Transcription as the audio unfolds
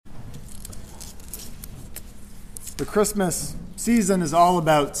The Christmas season is all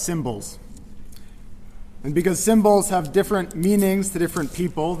about symbols. And because symbols have different meanings to different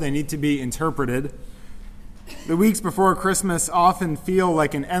people, they need to be interpreted. The weeks before Christmas often feel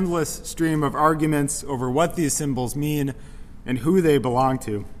like an endless stream of arguments over what these symbols mean and who they belong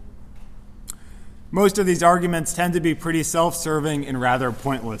to. Most of these arguments tend to be pretty self-serving and rather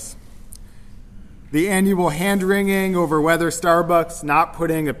pointless. The annual hand-wringing over whether Starbucks not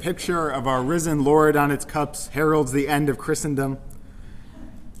putting a picture of our risen Lord on its cups heralds the end of Christendom.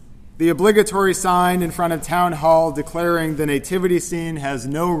 The obligatory sign in front of Town Hall declaring the nativity scene has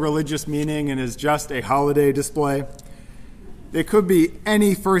no religious meaning and is just a holiday display. It could be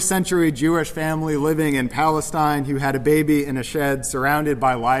any first-century Jewish family living in Palestine who had a baby in a shed surrounded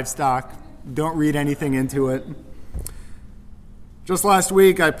by livestock. Don't read anything into it. Just last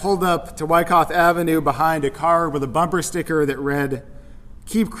week, I pulled up to Wyckoff Avenue behind a car with a bumper sticker that read,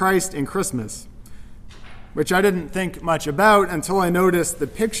 "Keep Christ in Christmas," which I didn't think much about until I noticed the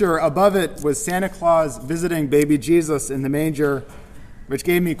picture above it was Santa Claus visiting baby Jesus in the manger, which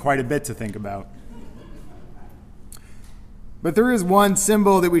gave me quite a bit to think about. But there is one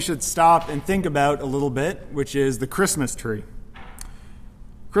symbol that we should stop and think about a little bit, which is the Christmas tree.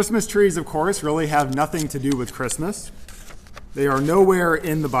 Christmas trees, of course, really have nothing to do with Christmas. They are nowhere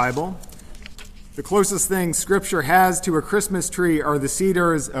in the Bible. The closest thing Scripture has to a Christmas tree are the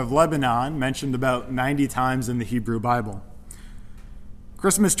cedars of Lebanon, mentioned about 90 times in the Hebrew Bible.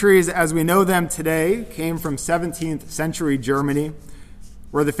 Christmas trees, as we know them today, came from 17th century Germany,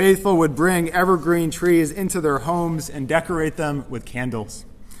 where the faithful would bring evergreen trees into their homes and decorate them with candles.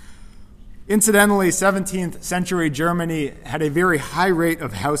 Incidentally, 17th century Germany had a very high rate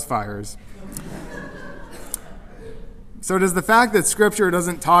of house fires. So does the fact that Scripture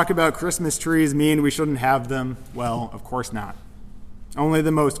doesn't talk about Christmas trees mean we shouldn't have them? Well, of course not. Only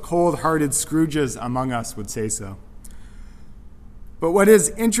the most cold-hearted Scrooges among us would say so. But what is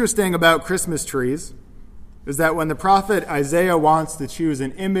interesting about Christmas trees is that when the prophet Isaiah wants to choose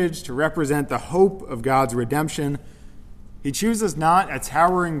an image to represent the hope of God's redemption, he chooses not a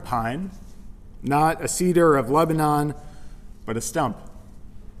towering pine, not a cedar of Lebanon, but a stump,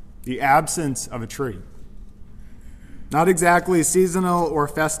 the absence of a tree. Not exactly seasonal or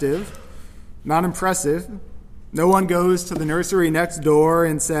festive, not impressive. No one goes to the nursery next door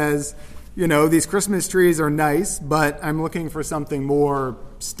and says, these Christmas trees are nice, but I'm looking for something more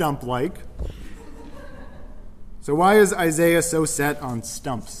stump-like. So why is Isaiah so set on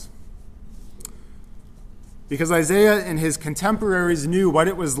stumps? Because Isaiah and his contemporaries knew what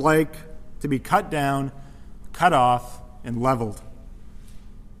it was like to be cut down, cut off, and leveled.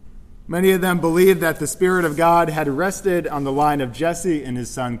 Many of them believed that the Spirit of God had rested on the line of Jesse and his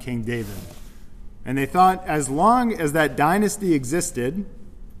son, King David. And they thought as long as that dynasty existed,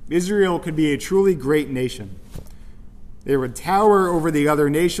 Israel could be a truly great nation. They would tower over the other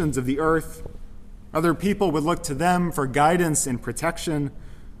nations of the earth. Other people would look to them for guidance and protection.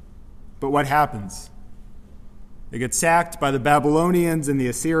 But what happens? They get sacked by the Babylonians and the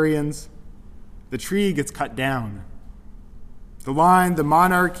Assyrians. The tree gets cut down. The line, the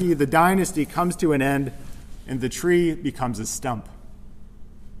monarchy, the dynasty comes to an end, and the tree becomes a stump.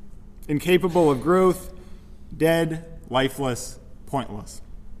 Incapable of growth, dead, lifeless, pointless.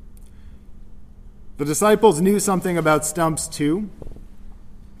 The disciples knew something about stumps too.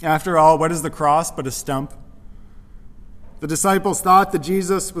 After all, what is the cross but a stump? The disciples thought that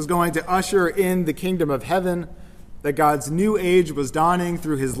Jesus was going to usher in the kingdom of heaven, that God's new age was dawning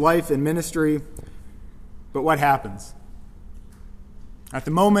through his life and ministry. But what happens? At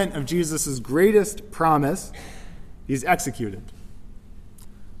the moment of Jesus' greatest promise, he's executed.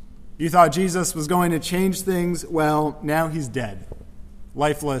 You thought Jesus was going to change things. Well, now he's dead,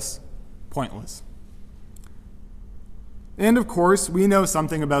 lifeless, pointless. And of course, we know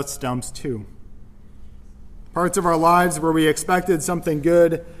something about stumps too. Parts of our lives where we expected something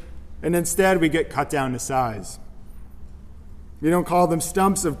good, and instead we get cut down to size. We don't call them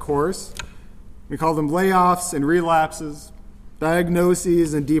stumps, of course. We call them layoffs and relapses,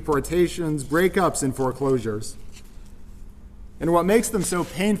 diagnoses and deportations, breakups and foreclosures. And what makes them so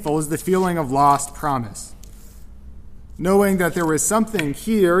painful is the feeling of lost promise. Knowing that there was something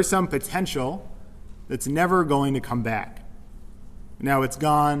here, some potential, that's never going to come back. Now it's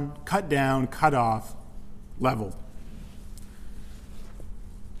gone, cut down, cut off, leveled.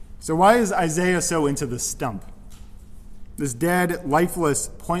 So why is Isaiah so into the stump? This dead,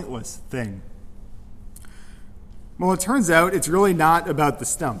 lifeless, pointless thing? Well, it turns out it's really not about the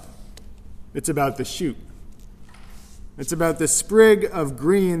stump. It's about the shoot. It's about the sprig of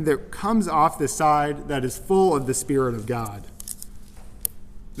green that comes off the side that is full of the Spirit of God.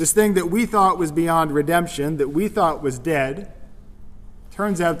 This thing that we thought was beyond redemption, that we thought was dead,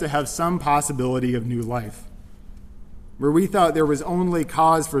 turns out to have some possibility of new life. Where we thought there was only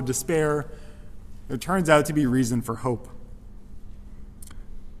cause for despair, there turns out to be reason for hope.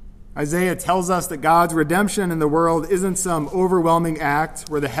 Isaiah tells us that God's redemption in the world isn't some overwhelming act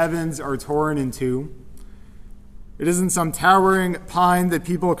where the heavens are torn in two. It isn't some towering pine that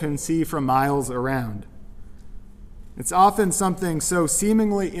people can see from miles around. It's often something so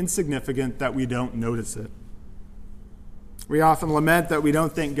seemingly insignificant that we don't notice it. We often lament that we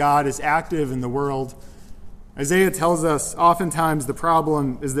don't think God is active in the world. Isaiah tells us oftentimes the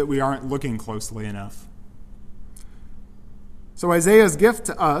problem is that we aren't looking closely enough. So Isaiah's gift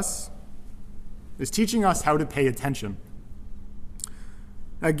to us is teaching us how to pay attention.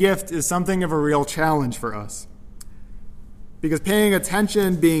 That gift is something of a real challenge for us. Because paying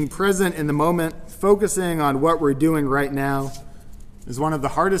attention, being present in the moment, focusing on what we're doing right now, is one of the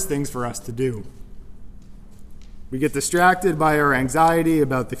hardest things for us to do. We get distracted by our anxiety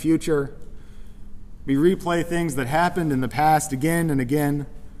about the future. We replay things that happened in the past again and again.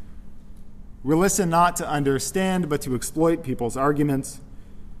 We listen not to understand, but to exploit people's arguments.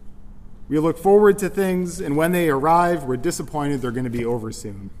 We look forward to things, and when they arrive, we're disappointed they're going to be over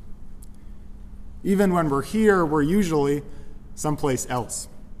soon. Even when we're here, we're usually someplace else.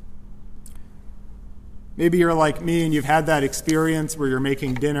 Maybe you're like me and you've had that experience where you're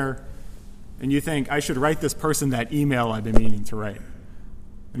making dinner and you think, I should write this person that email I've been meaning to write.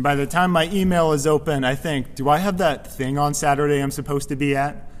 And by the time my email is open, I think, do I have that thing on Saturday I'm supposed to be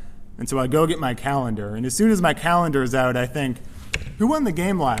at? And so I go get my calendar. And as soon as my calendar is out, I think, who won the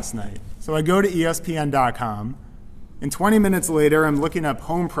game last night? So I go to ESPN.com. And 20 minutes later, I'm looking up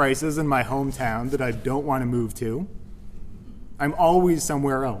home prices in my hometown that I don't want to move to. I'm always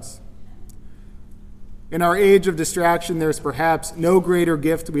somewhere else. In our age of distraction, there's perhaps no greater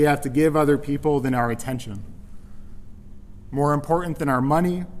gift we have to give other people than our attention. More important than our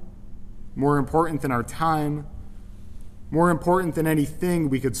money, more important than our time, more important than anything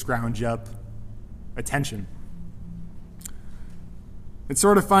we could scrounge up, attention. It's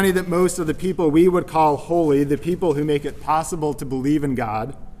sort of funny that most of the people we would call holy, the people who make it possible to believe in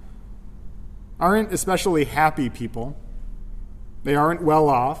God, aren't especially happy people. They aren't well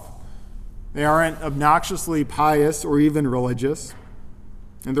off. They aren't obnoxiously pious or even religious.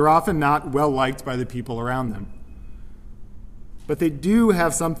 And they're often not well liked by the people around them. But they do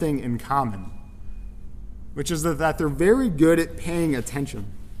have something in common, which is that they're very good at paying attention,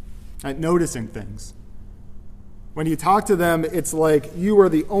 at noticing things. When you talk to them, it's like you are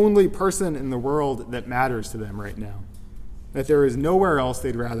the only person in the world that matters to them right now, that there is nowhere else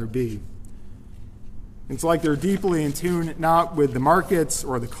they'd rather be. It's like they're deeply in tune not with the markets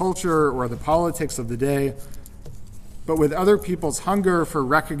or the culture or the politics of the day, but with other people's hunger for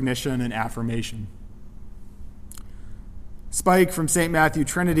recognition and affirmation. Spike from St. Matthew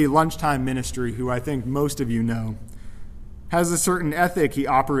Trinity Lunchtime Ministry, who I think most of you know, has a certain ethic he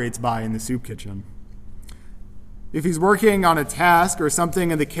operates by in the soup kitchen. If he's working on a task or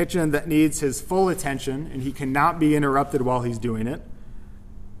something in the kitchen that needs his full attention and he cannot be interrupted while he's doing it,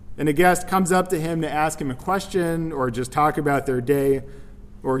 and a guest comes up to him to ask him a question or just talk about their day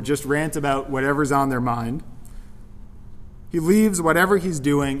or just rant about whatever's on their mind, he leaves whatever he's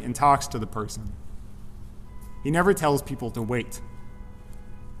doing and talks to the person. He never tells people to wait.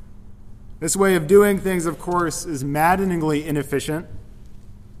 This way of doing things, of course, is maddeningly inefficient.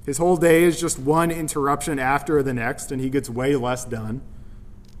 His whole day is just one interruption after the next, and he gets way less done.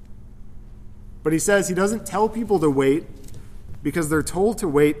 But he says he doesn't tell people to wait because they're told to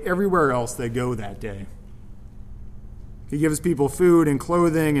wait everywhere else they go that day. He gives people food and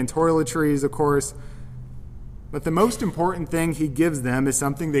clothing and toiletries, of course, but the most important thing he gives them is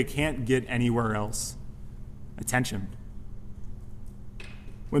something they can't get anywhere else: attention.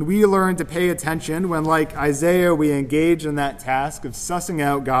 When we learn to pay attention, when, like Isaiah, we engage in that task of sussing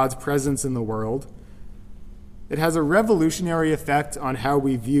out God's presence in the world, it has a revolutionary effect on how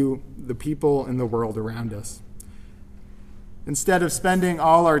we view the people in the world around us. Instead of spending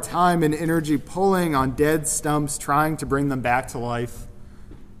all our time and energy pulling on dead stumps trying to bring them back to life,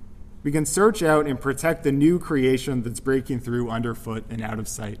 we can search out and protect the new creation that's breaking through underfoot and out of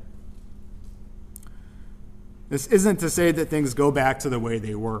sight. This isn't to say that things go back to the way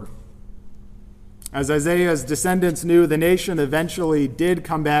they were. As Isaiah's descendants knew, the nation eventually did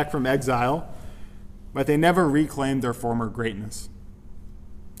come back from exile, but they never reclaimed their former greatness.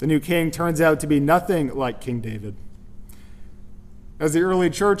 The new king turns out to be nothing like King David. As the early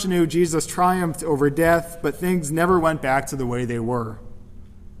church knew, Jesus triumphed over death, but things never went back to the way they were.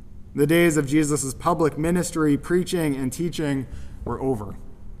 The days of Jesus' public ministry, preaching, and teaching were over.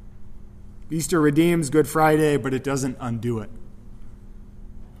 Easter redeems Good Friday, but it doesn't undo it.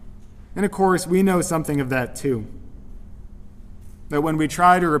 And of course, we know something of that too. That when we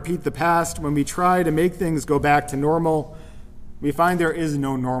try to repeat the past, when we try to make things go back to normal, we find there is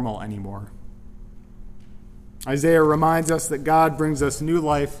no normal anymore. Isaiah reminds us that God brings us new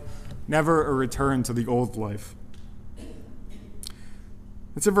life, never a return to the old life.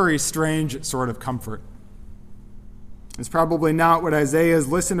 It's a very strange sort of comfort. It's probably not what Isaiah's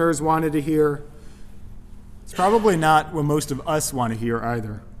listeners wanted to hear. It's probably not what most of us want to hear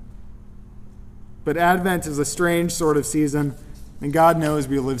either. But Advent is a strange sort of season, and God knows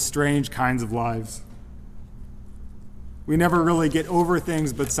we live strange kinds of lives. We never really get over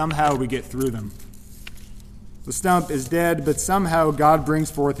things, but somehow we get through them. The stump is dead, but somehow God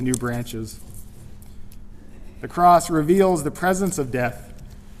brings forth new branches. The cross reveals the presence of death,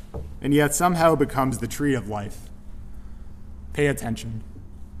 and yet somehow becomes the tree of life. Pay attention.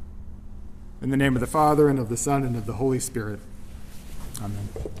 In the name of the Father, and of the Son, and of the Holy Spirit. Amen.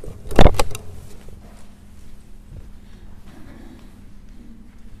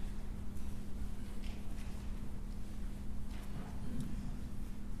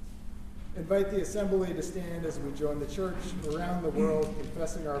 Invite the assembly to stand as we join the church around the world,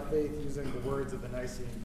 confessing our faith using the words of the Nicene